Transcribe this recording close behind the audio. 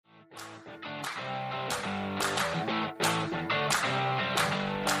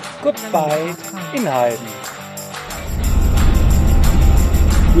Goodbye Inhalten.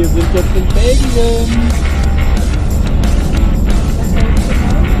 Wir sind jetzt in Belgien.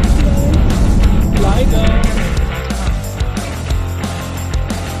 Leider.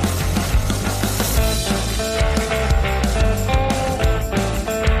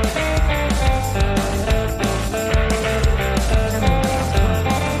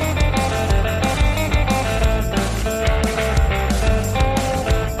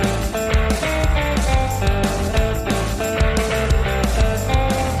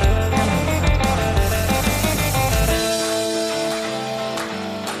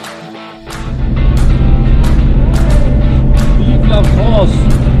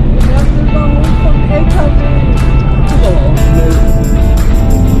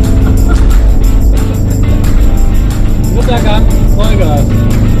 Untergang, Vollgas.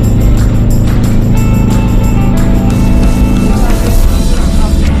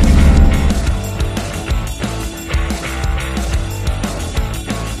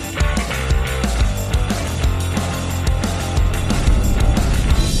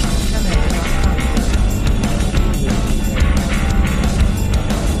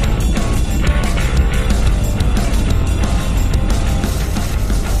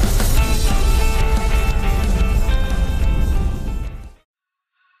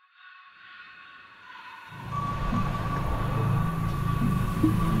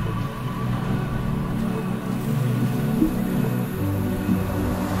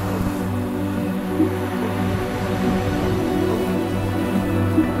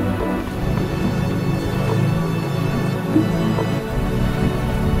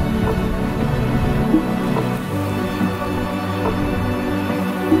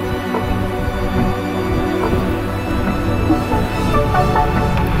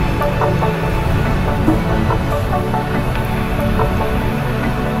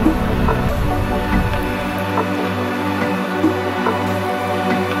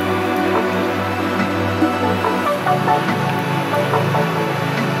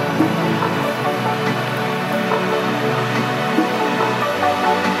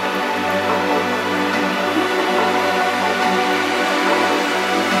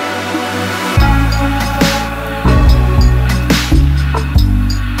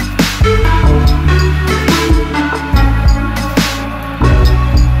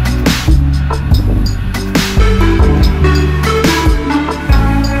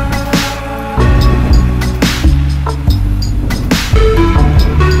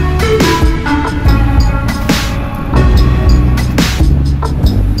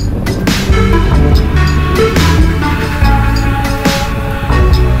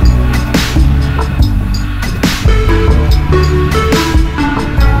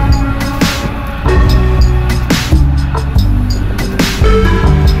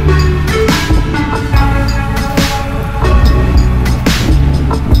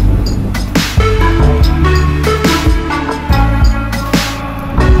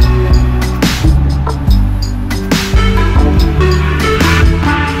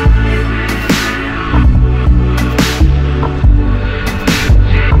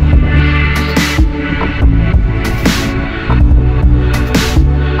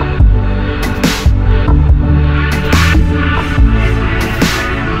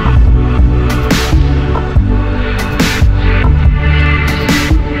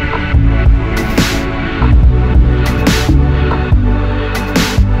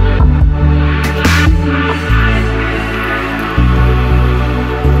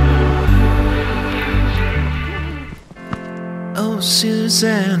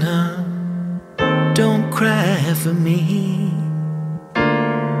 Susanna, don't cry for me.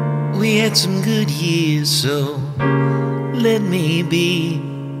 We had some good years, so let me be.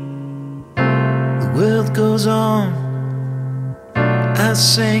 The world goes on, I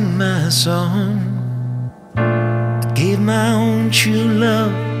sang my song, I gave my own true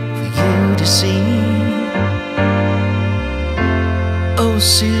love for you to see. Oh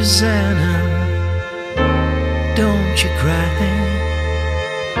Susanna, don't you cry.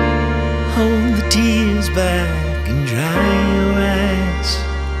 Hold the tears back and dry your eyes.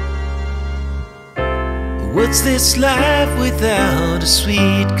 What's this life without a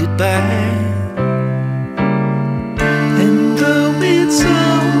sweet goodbye? And though it's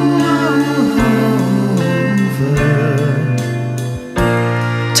over,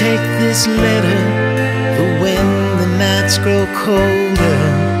 take this letter for when the nights grow colder.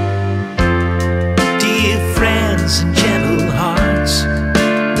 Dear friends and gentle hearts,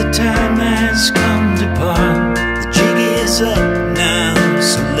 the time has come to part. The jig is up now,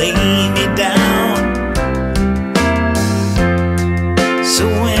 so lay me down. So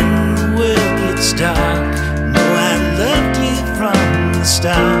when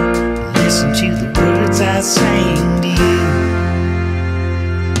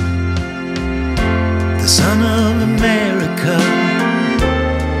son of America,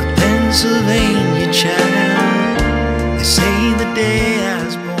 a Pennsylvania child. They say the day I